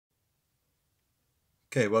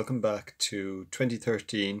Okay, welcome back to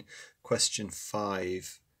 2013 question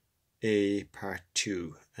 5A part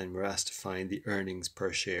 2, and we're asked to find the earnings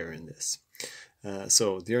per share in this.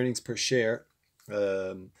 So the earnings per share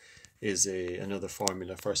is another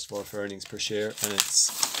formula, first of all, for earnings per share, and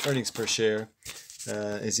it's earnings per share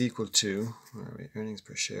is equal to, where are we? Earnings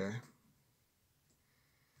per share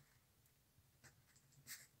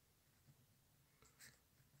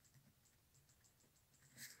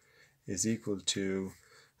is equal to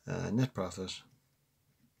net profit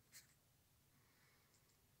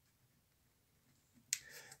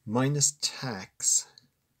minus tax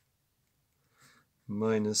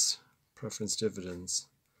minus preference dividends.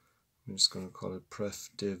 I'm just going to call it pref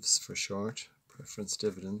divs for short, preference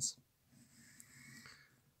dividends,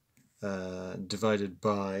 divided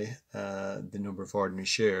by the number of ordinary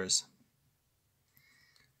shares.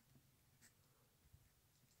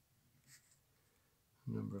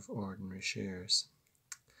 Number of ordinary shares.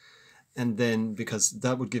 And then, because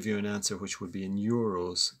that would give you an answer which would be in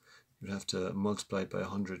euros, you'd have to multiply it by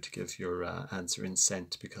 100 to give your answer in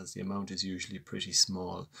cent, because the amount is usually pretty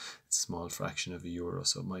small. It's a small fraction of a euro,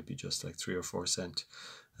 so it might be just like 3 or 4 cents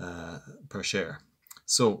per share.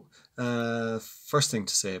 So first thing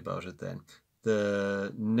to say about it then,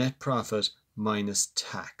 the net profit minus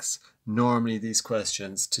tax. Normally these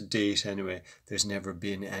questions, to date anyway, there's never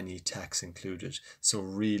been any tax included. So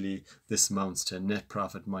really this amounts to net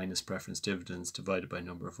profit minus preference dividends divided by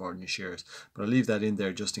number of ordinary shares. But I'll leave that in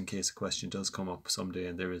there just in case a question does come up someday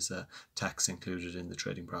and there is a tax included in the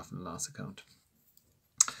trading profit and loss account.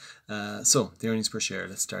 So the earnings per share,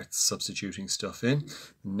 let's start substituting stuff in.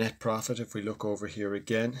 Net profit, if we look over here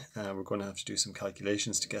again, we're going to have to do some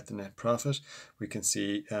calculations to get the net profit. We can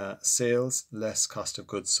see sales less cost of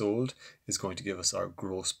goods sold is going to give us our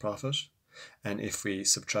gross profit. And if we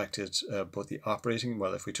subtracted both the operating,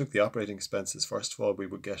 well, if we took the operating expenses, first of all, we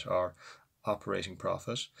would get our operating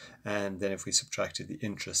profit. And then if we subtracted the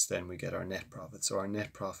interest, then we get our net profit. So our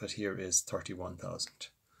net profit here is 31,000.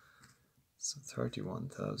 So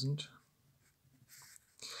 31,000.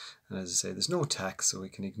 And as I say, there's no tax, so we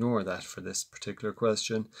can ignore that for this particular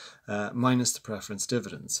question, minus the preference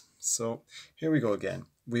dividends. So here we go again.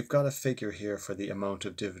 We've got a figure here for the amount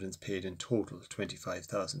of dividends paid in total,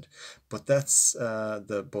 25,000. But that's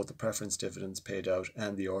both the preference dividends paid out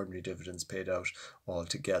and the ordinary dividends paid out all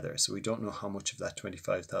together. So we don't know how much of that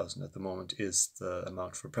 25,000 at the moment is the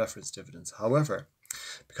amount for preference dividends. However,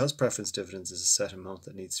 because preference dividends is a set amount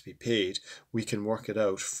that needs to be paid, we can work it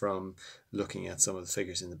out from looking at some of the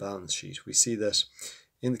figures in the balance sheet. We see that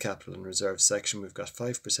in the capital and reserve section, we've got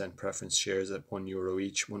 5% preference shares at €1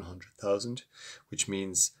 each, 100,000, which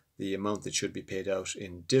means the amount that should be paid out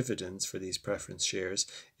in dividends for these preference shares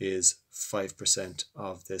is 5%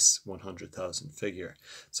 of this 100,000 figure.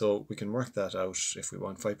 So we can work that out. If we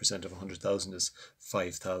want 5% of 100,000 is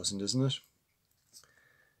 5,000, isn't it?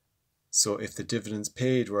 So if the dividends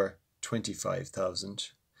paid were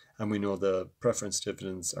 25,000 and we know the preference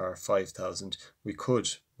dividends are 5,000, we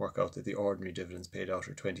could work out that the ordinary dividends paid out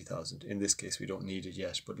are 20,000. In this case, we don't need it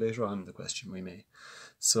yet, but later on in the question we may.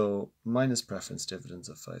 So minus preference dividends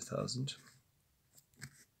of 5,000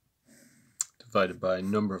 divided by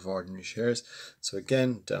number of ordinary shares. So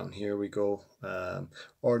again, down here we go,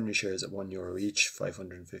 ordinary shares at €1 each,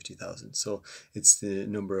 550,000. So it's the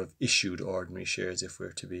number of issued ordinary shares, if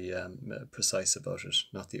we're to be precise about it,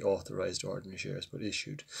 not the authorized ordinary shares, but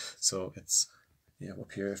issued. So it's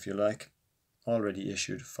up here, if you like, already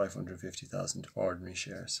issued 550,000 ordinary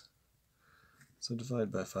shares. So divide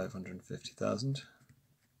by 550,000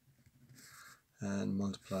 and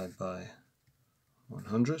multiplied by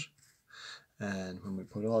 100. And when we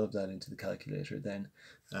put all of that into the calculator, then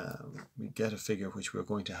we get a figure which we're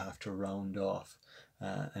going to have to round off.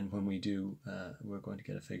 And when we do, we're going to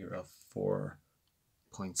get a figure of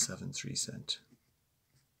 4.73 cents.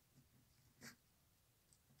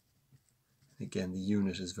 Again, the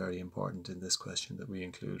unit is very important in this question, that we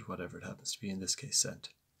include whatever it happens to be, in this case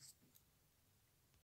cent.